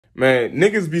Man,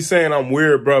 niggas be saying I'm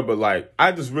weird, bro, but like,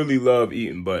 I just really love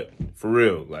eating butt. For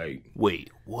real, like.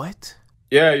 Wait, what?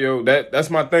 Yeah, yo, that's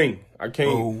my thing. I can't.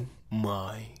 Oh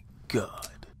my God.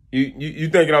 You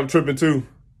thinking I'm tripping too?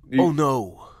 Oh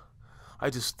no. I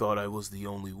just thought I was the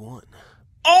only one.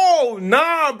 Oh,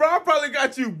 nah, bro, I probably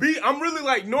got you beat. I'm really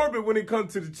like Norbit when it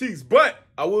comes to the cheeks, but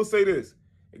I will say this.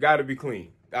 It gotta be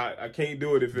clean. I can't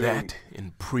do it if it ain't. That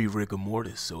and pre-rigor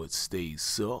mortis so it stays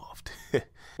soft.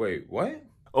 Wait, what?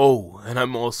 Oh, and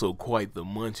I'm also quite the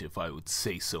munch if I would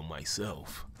say so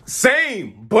myself.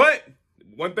 Same, but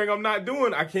one thing I'm not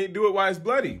doing, I can't do it while it's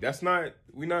bloody.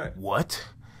 We not. What?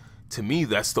 To me,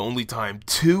 that's the only time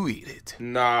to eat it.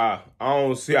 Nah, I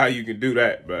don't see how you can do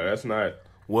that, bro. That's not.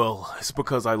 Well, it's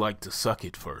because I like to suck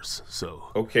it first,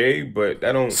 so. Okay, but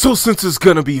that don't. So since it's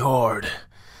gonna be hard,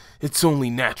 it's only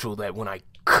natural that when I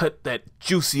cut that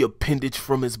juicy appendage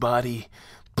from his body,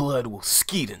 blood will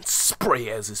skeet and spray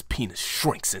as his penis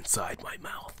shrinks inside my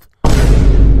mouth.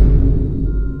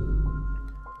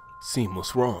 Seem,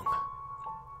 what's wrong?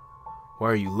 Why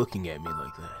are you looking at me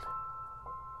like that?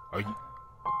 Are you...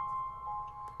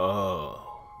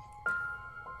 Oh,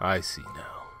 I see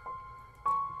now.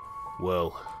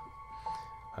 Well,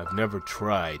 I've never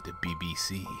tried the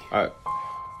BBC. I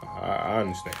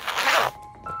understand.